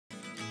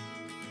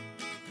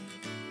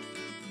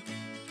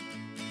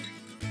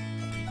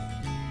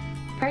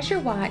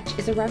PressureWatch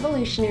is a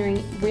revolutionary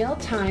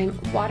real-time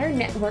water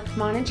network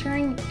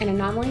monitoring and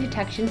anomaly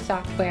detection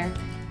software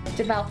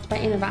developed by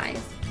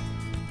Innovyze,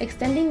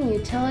 extending the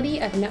utility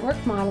of network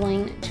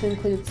modeling to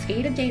include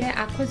SCADA data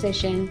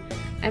acquisition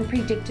and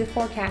predictive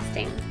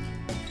forecasting.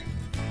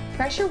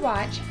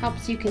 PressureWatch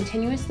helps you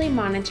continuously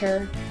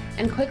monitor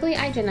and quickly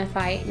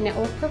identify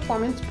network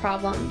performance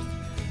problems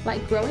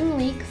like growing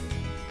leaks,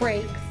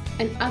 breaks,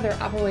 and other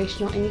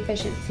operational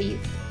inefficiencies.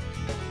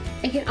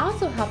 It can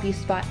also help you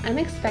spot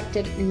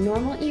unexpected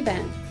normal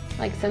events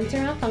like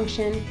sensor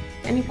malfunction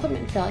and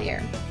equipment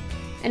failure,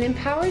 and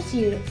empowers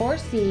you to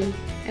foresee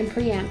and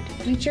preempt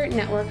future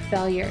network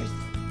failures.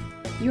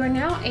 You are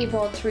now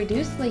able to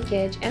reduce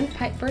leakage and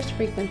pipe burst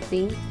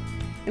frequency,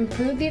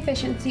 improve the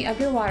efficiency of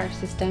your water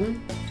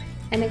system,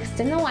 and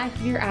extend the life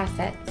of your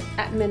assets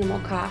at minimal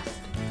cost.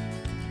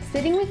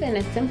 Sitting within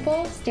a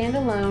simple,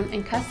 standalone,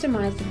 and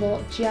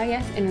customizable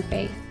GIS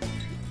interface,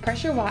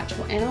 PressureWatch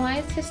will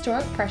analyze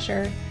historic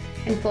pressure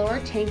and flow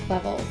tank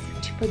levels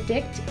to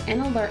predict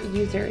and alert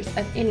users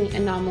of any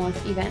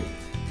anomalous events.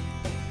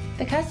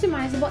 The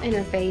customizable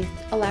interface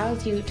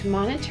allows you to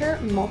monitor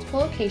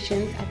multiple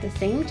locations at the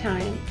same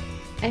time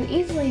and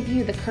easily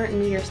view the current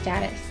meter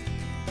status,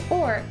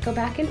 or go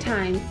back in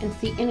time and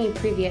see any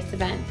previous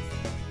events.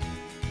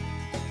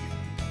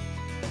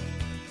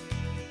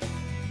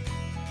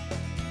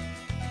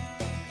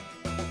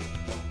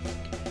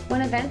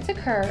 When events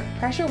occur,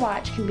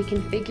 PressureWatch can be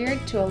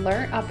configured to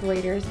alert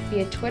operators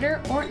via Twitter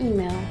or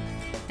email,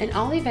 and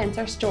all events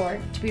are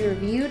stored to be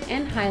reviewed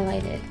and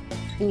highlighted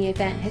in the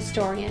event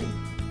historian.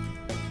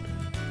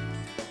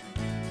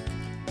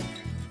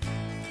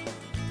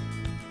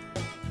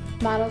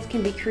 Models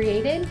can be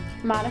created,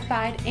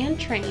 modified, and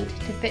trained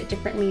to fit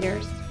different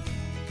meters.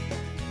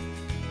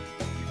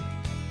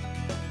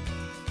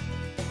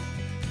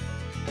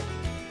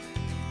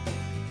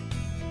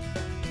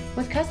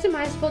 With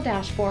customizable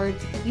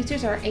dashboards,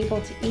 users are able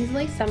to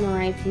easily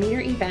summarize meter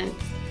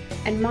events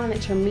and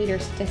monitor meter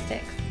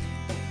statistics.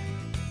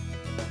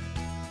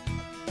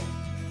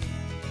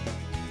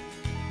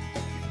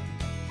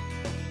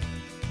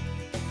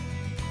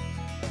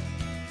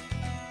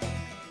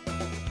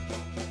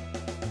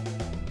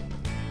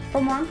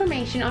 For more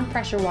information on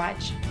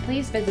PressureWatch,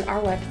 please visit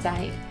our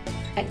website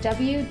at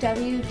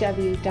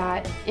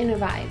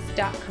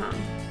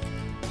www.innovyze.com.